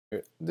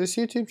This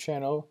YouTube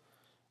channel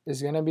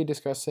is going to be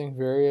discussing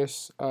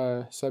various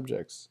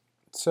subjects.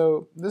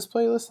 So this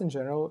playlist in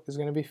general is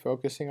going to be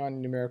focusing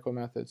on numerical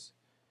methods.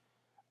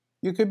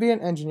 You could be an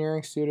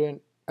engineering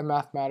student, a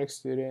mathematics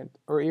student,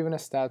 or even a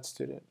stats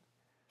student.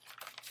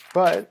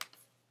 But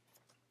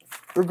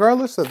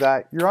regardless of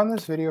that, you're on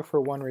this video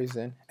for one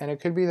reason, and it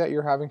could be that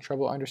you're having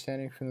trouble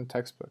understanding from the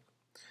textbook.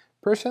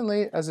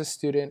 Personally, as a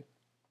student,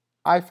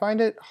 I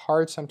find it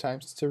hard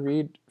sometimes to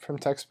read from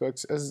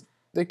textbooks as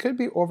they could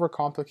be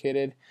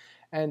overcomplicated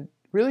and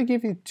really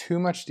give you too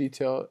much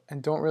detail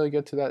and don't really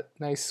get to that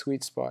nice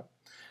sweet spot.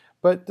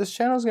 But this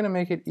channel is going to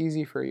make it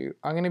easy for you.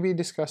 I'm going to be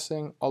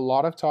discussing a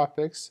lot of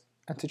topics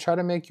and to try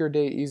to make your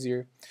day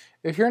easier.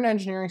 If you're an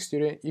engineering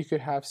student, you could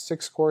have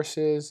 6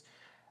 courses,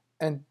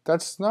 and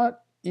that's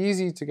not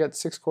easy to get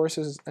 6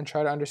 courses and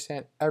try to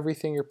understand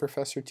everything your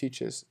professor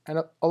teaches. And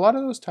a lot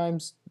of those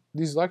times,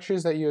 these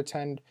lectures that you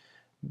attend,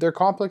 they're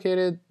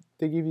complicated,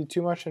 they give you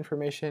too much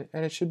information,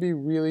 and it should be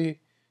really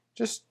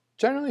just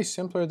generally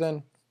simpler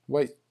than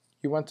what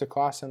you went to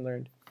class and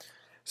learned.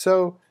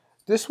 So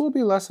this will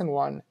be lesson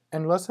 1,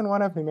 and lesson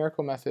 1 of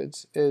numerical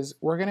methods is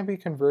we're going to be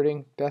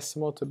converting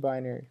decimal to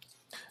binary.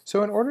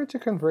 So in order to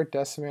convert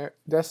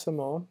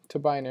decimal to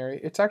binary,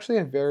 it's actually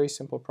a very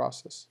simple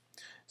process.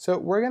 So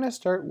we're going to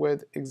start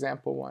with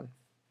example 1.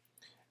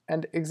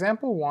 And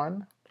example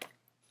 1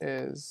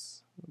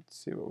 is, let's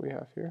see what we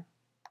have here.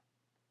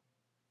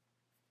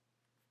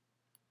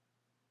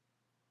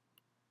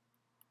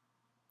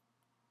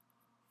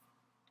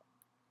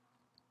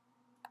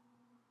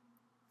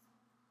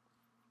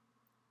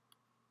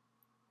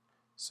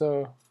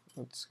 So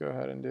let's go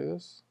ahead and do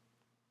this.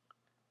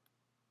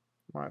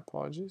 My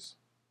apologies.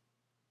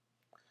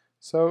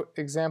 So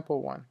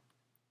example 1.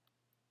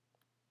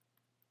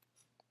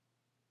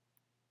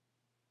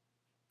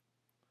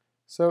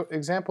 So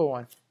example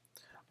 1.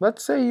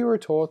 Let's say you were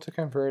told to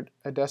convert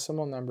a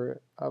decimal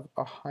number of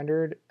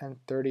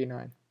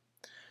 139.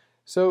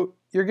 So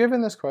you're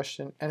given this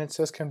question and it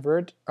says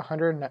convert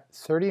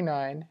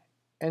 139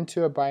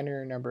 into a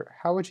binary number.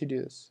 How would you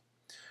do this?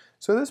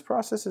 So this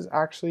process is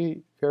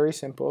actually very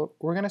simple.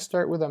 We're going to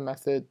start with a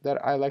method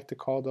that I like to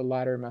call the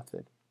ladder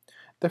method.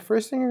 The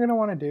first thing you're going to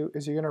want to do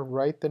is you're going to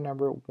write the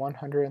number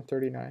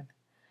 139.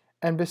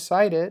 And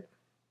beside it,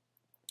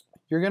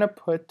 you're going to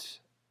put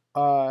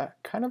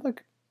kind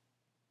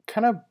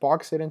of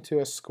box it into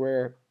a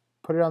square,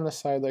 put it on the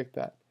side like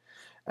that.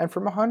 And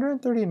from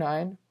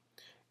 139,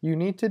 you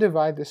need to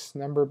divide this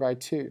number by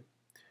 2.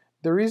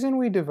 The reason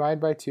we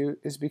divide by 2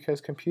 is because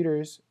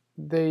computers,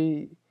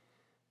 they're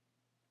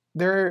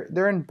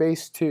in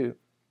base 2.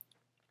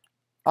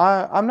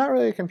 I'm not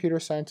really a computer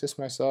scientist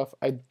myself.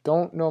 I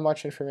don't know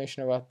much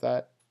information about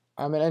that.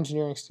 I'm an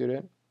engineering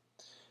student.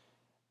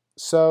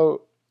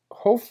 So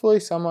hopefully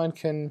someone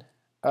can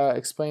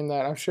explain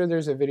that. I'm sure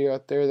there's a video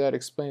out there that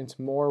explains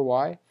more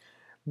why.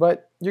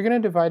 But you're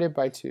going to divide it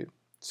by 2.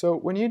 So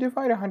when you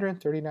divide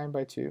 139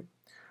 by 2,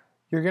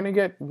 you're going to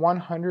get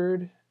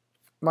 100,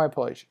 my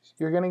apologies,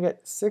 you're going to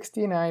get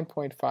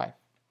 69.5.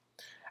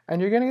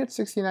 And you're going to get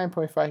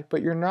 69.5,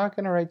 but you're not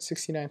going to write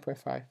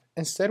 69.5.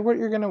 Instead, what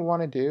you're going to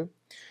want to do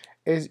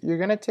is you're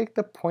going to take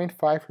the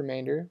 0.5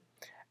 remainder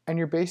and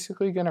you're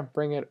basically going to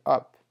bring it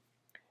up.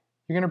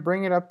 You're going to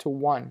bring it up to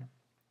 1.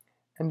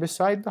 And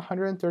beside the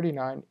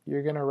 139,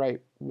 you're going to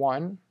write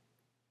 1.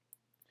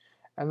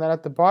 And then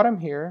at the bottom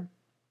here,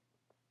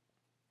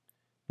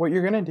 what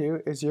you're going to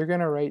do is you're going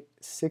to write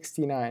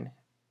 69.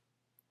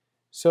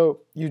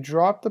 So you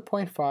drop the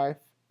 0.5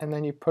 and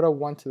then you put a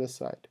 1 to the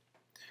side.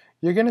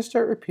 You're going to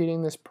start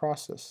repeating this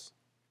process.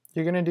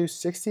 You're going to do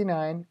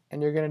 69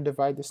 and you're going to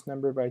divide this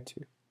number by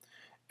 2.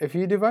 If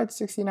you divide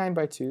 69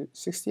 by 2,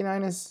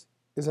 69 is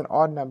an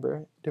odd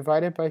number.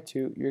 Divided by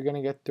 2, you're going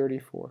to get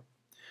 34.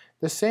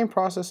 The same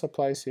process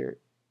applies here.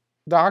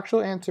 The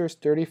actual answer is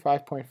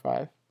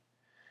 35.5.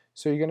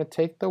 So you're going to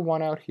take the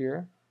 1 out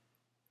here,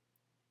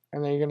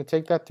 and then you're going to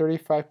take that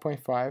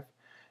 35.5,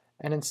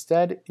 and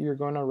instead you're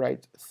going to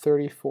write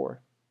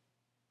 34.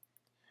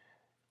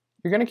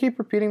 You're going to keep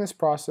repeating this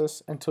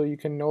process until you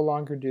can no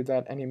longer do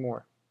that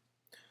anymore.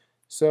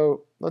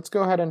 So let's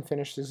go ahead and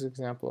finish this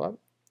example up.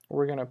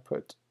 We're going to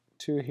put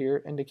 2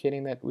 here,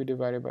 indicating that we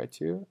divided by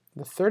 2.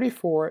 The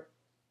 34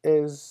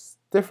 is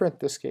different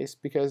this case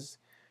because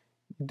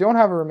you don't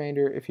have a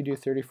remainder if you do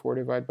 34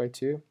 divided by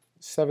 2.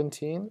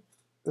 17.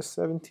 The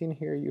 17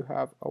 here you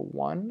have a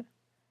 1.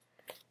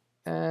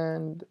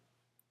 And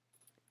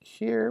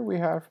here we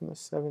have from the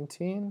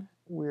 17,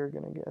 we're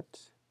going to get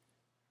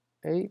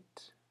 8.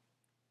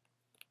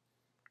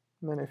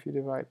 And then if you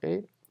divide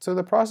 8. So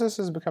the process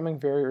is becoming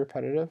very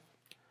repetitive.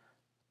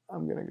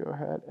 I'm going to go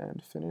ahead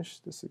and finish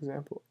this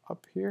example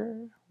up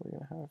here. We're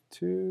going to have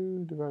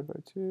 2 divided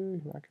by 2.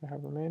 You're not going to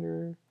have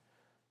remainder.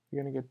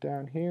 You're going to get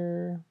down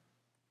here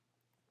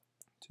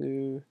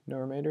to no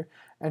remainder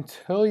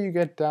until you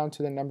get down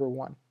to the number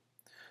 1.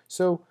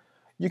 So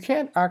you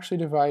can't actually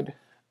divide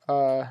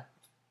 1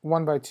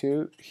 by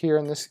 2 here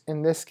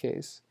in this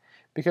case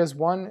because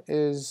 1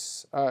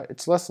 is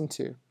it's less than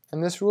 2.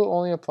 And this rule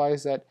only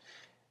applies that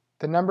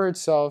the number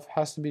itself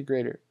has to be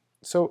greater.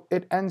 So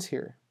it ends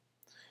here.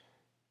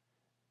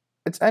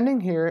 It's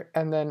ending here,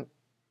 and then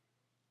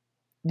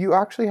you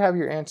actually have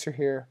your answer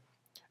here,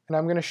 and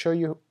I'm going to show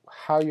you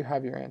how you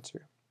have your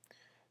answer.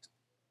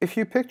 If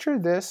you picture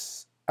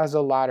this as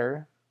a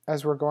ladder,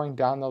 as we're going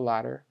down the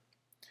ladder,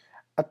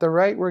 at the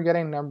right we're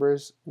getting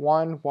numbers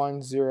 1,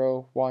 1,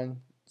 0,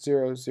 1,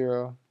 0,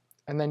 0,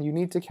 and then you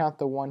need to count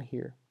the 1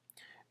 here.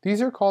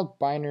 These are called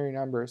binary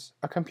numbers.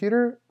 A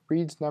computer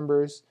reads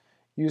numbers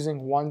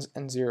using ones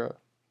and zeros.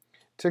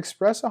 To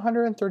express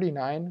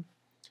 139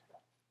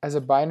 as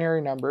a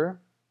binary number,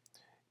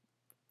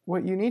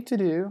 what you need to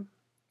do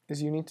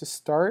is you need to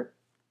start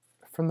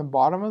from the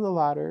bottom of the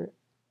ladder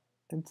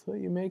until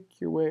you make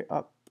your way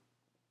up,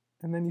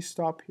 and then you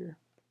stop here.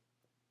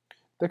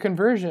 The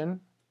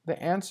conversion,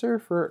 the answer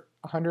for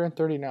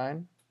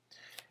 139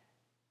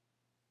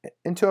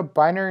 into a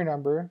binary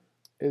number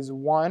is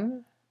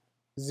 1,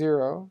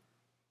 0,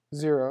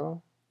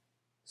 0,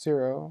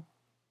 0,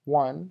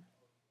 1,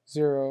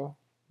 0,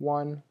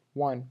 1,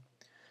 1.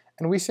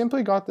 And we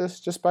simply got this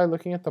just by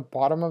looking at the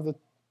bottom of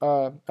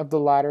the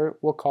ladder,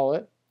 we'll call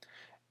it,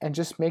 and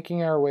just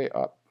making our way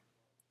up.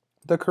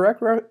 The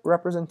correct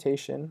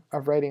representation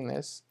of writing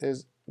this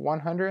is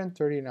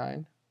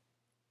 139,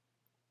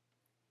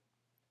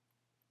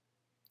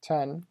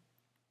 10,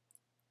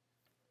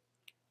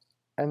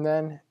 and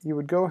then you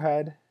would go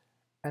ahead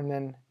and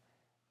then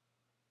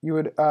you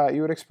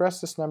would express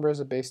this number as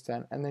a base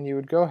 10, and then you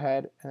would go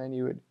ahead and then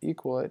you would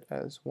equal it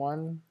as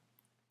 1,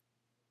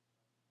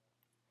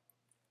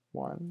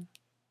 1,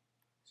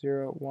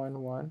 0, 1,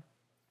 1,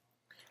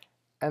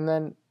 and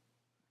then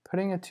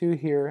putting a 2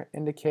 here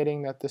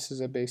indicating that this is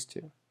a base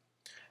 2.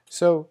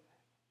 So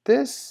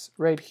this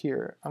right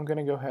here, I'm going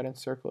to go ahead and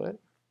circle it.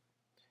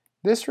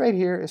 This right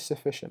here is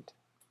sufficient.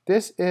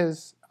 This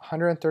is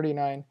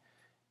 139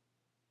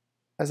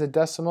 as a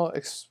decimal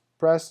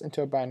expressed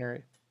into a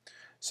binary.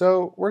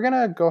 So we're going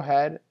to go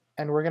ahead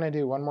and we're going to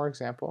do one more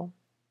example.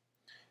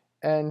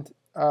 And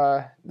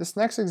this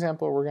next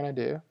example we're going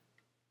to do,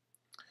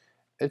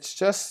 it's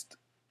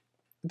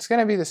going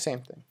to be the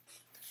same thing.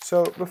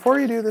 So before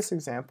you do this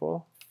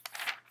example,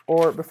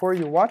 or before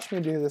you watch me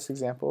do this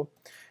example,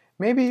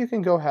 maybe you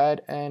can go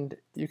ahead and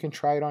you can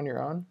try it on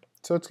your own.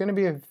 So it's going to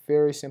be a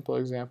very simple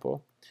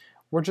example.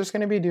 We're just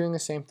going to be doing the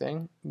same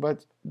thing,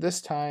 but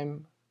this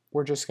time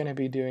we're just going to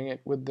be doing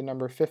it with the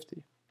number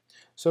 50.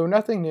 So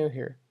nothing new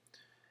here.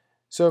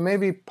 So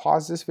maybe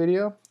pause this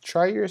video,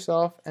 try it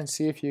yourself, and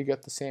see if you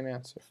get the same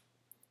answer.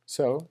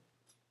 So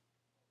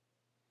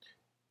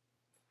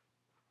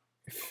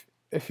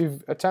if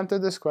you've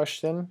attempted this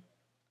question,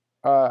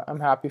 I'm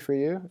happy for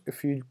you.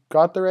 If you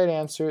got the right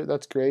answer,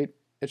 that's great.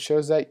 It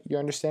shows that you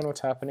understand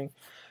what's happening.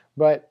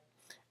 But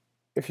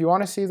if you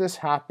want to see this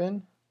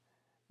happen,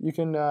 you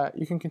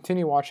can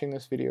continue watching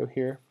this video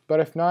here. But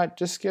if not,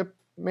 just skip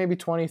maybe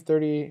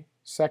 20-30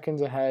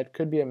 seconds ahead,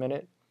 could be a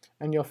minute,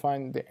 and you'll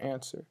find the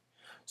answer.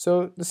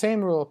 So the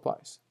same rule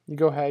applies. You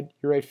go ahead,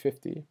 you write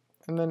 50,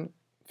 and then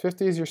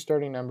 50 is your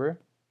starting number.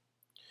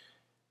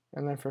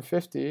 And then from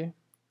 50,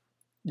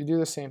 you do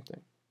the same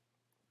thing.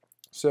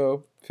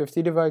 So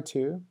 50 divided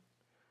 2,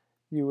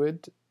 you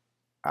would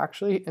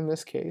actually, in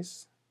this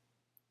case,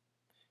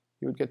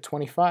 you would get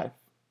 25.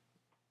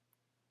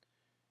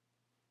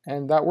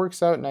 And that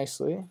works out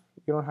nicely.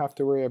 You don't have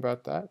to worry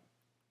about that.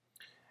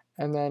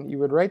 And then you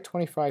would write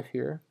 25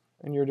 here,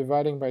 and you're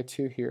dividing by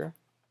 2 here.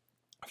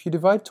 If you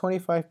divide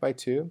 25 by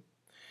 2,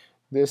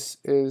 this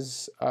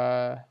is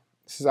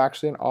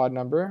actually an odd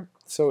number,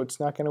 so it's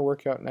not going to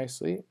work out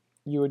nicely.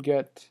 You would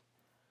get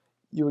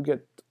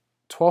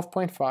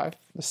 12.5.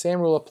 The same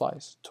rule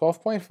applies.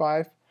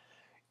 12.5,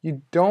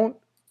 you don't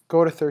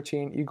go to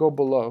 13, you go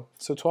below.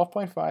 So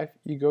 12.5,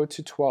 you go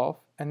to 12,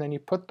 and then you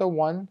put the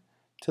 1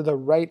 to the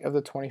right of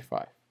the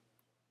 25.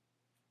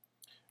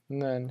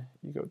 And then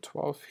you go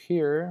 12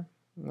 here,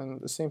 and then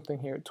the same thing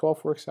here.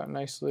 12 works out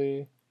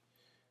nicely.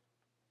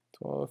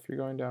 12, you're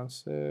going down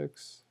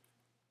 6.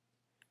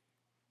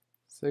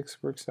 6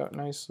 works out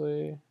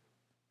nicely.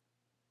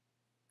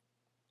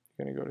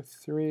 You're going to go to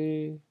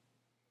 3.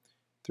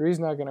 3 is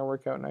not going to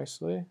work out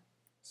nicely,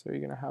 so you're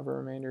going to have a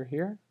remainder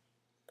here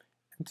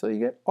until you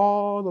get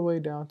all the way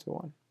down to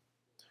 1.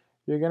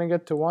 You're going to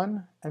get to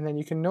 1, and then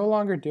you can no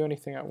longer do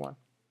anything at 1.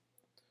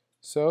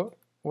 So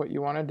what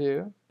you want to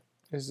do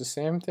is the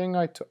same thing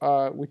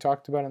we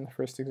talked about in the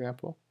first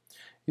example.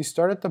 You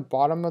start at the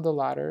bottom of the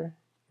ladder,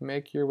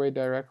 make your way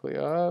directly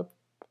up,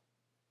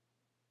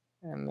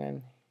 and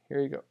then here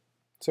you go.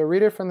 So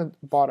read it from the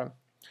bottom.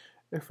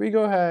 If we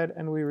go ahead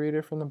and we read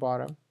it from the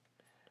bottom,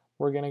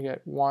 we're going to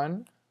get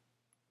 1,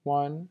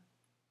 1,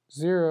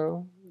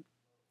 0,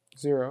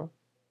 0,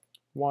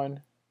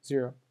 1,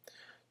 0.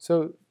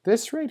 So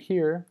this right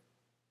here,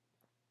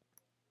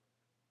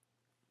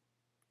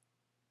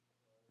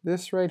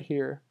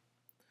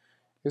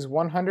 is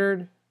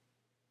 100,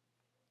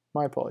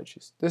 my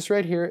apologies. This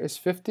right here is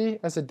 50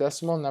 as a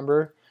decimal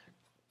number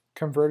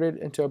converted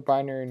into a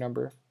binary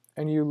number.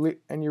 And you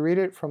read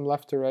it from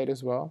left to right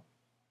as well.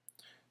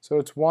 So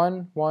it's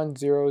 1, 1,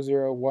 0,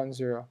 0, 1,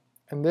 0.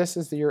 And this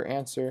is your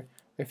answer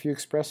if you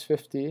express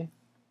 50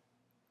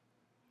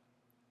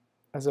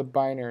 as a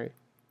binary.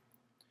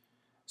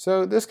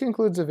 So this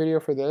concludes the video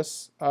for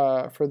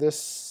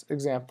this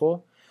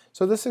example.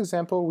 So this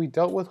example, we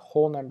dealt with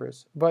whole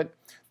numbers, but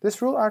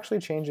this rule actually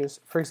changes.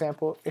 For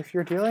example, if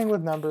you're dealing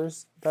with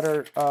numbers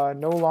that are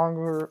no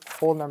longer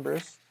whole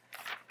numbers,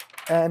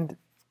 and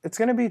it's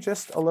going to be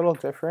just a little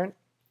different,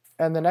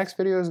 and the next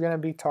video is going to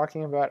be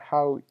talking about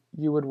how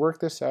you would work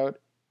this out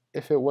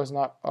if it was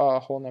not a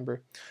whole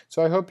number.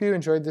 So I hope you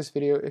enjoyed this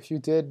video. If you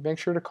did, make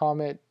sure to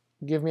comment,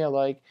 give me a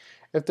like.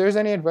 If there's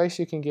any advice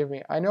you can give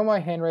me, I know my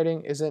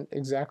handwriting isn't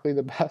exactly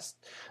the best.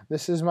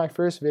 This is my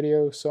first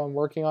video, so I'm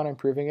working on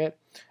improving it.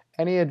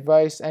 Any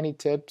advice, any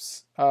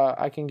tips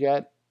I can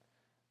get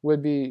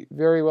would be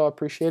very well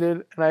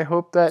appreciated. And I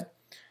hope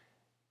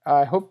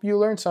you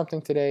learned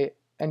something today,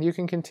 and you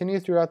can continue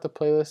throughout the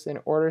playlist in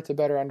order to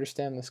better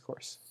understand this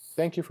course.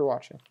 Thank you for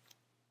watching.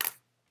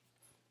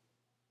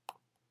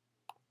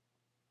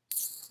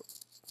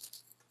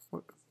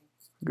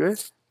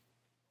 Good?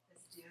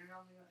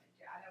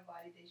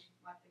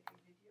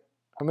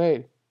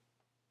 Hamid.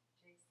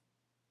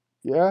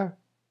 Yeah?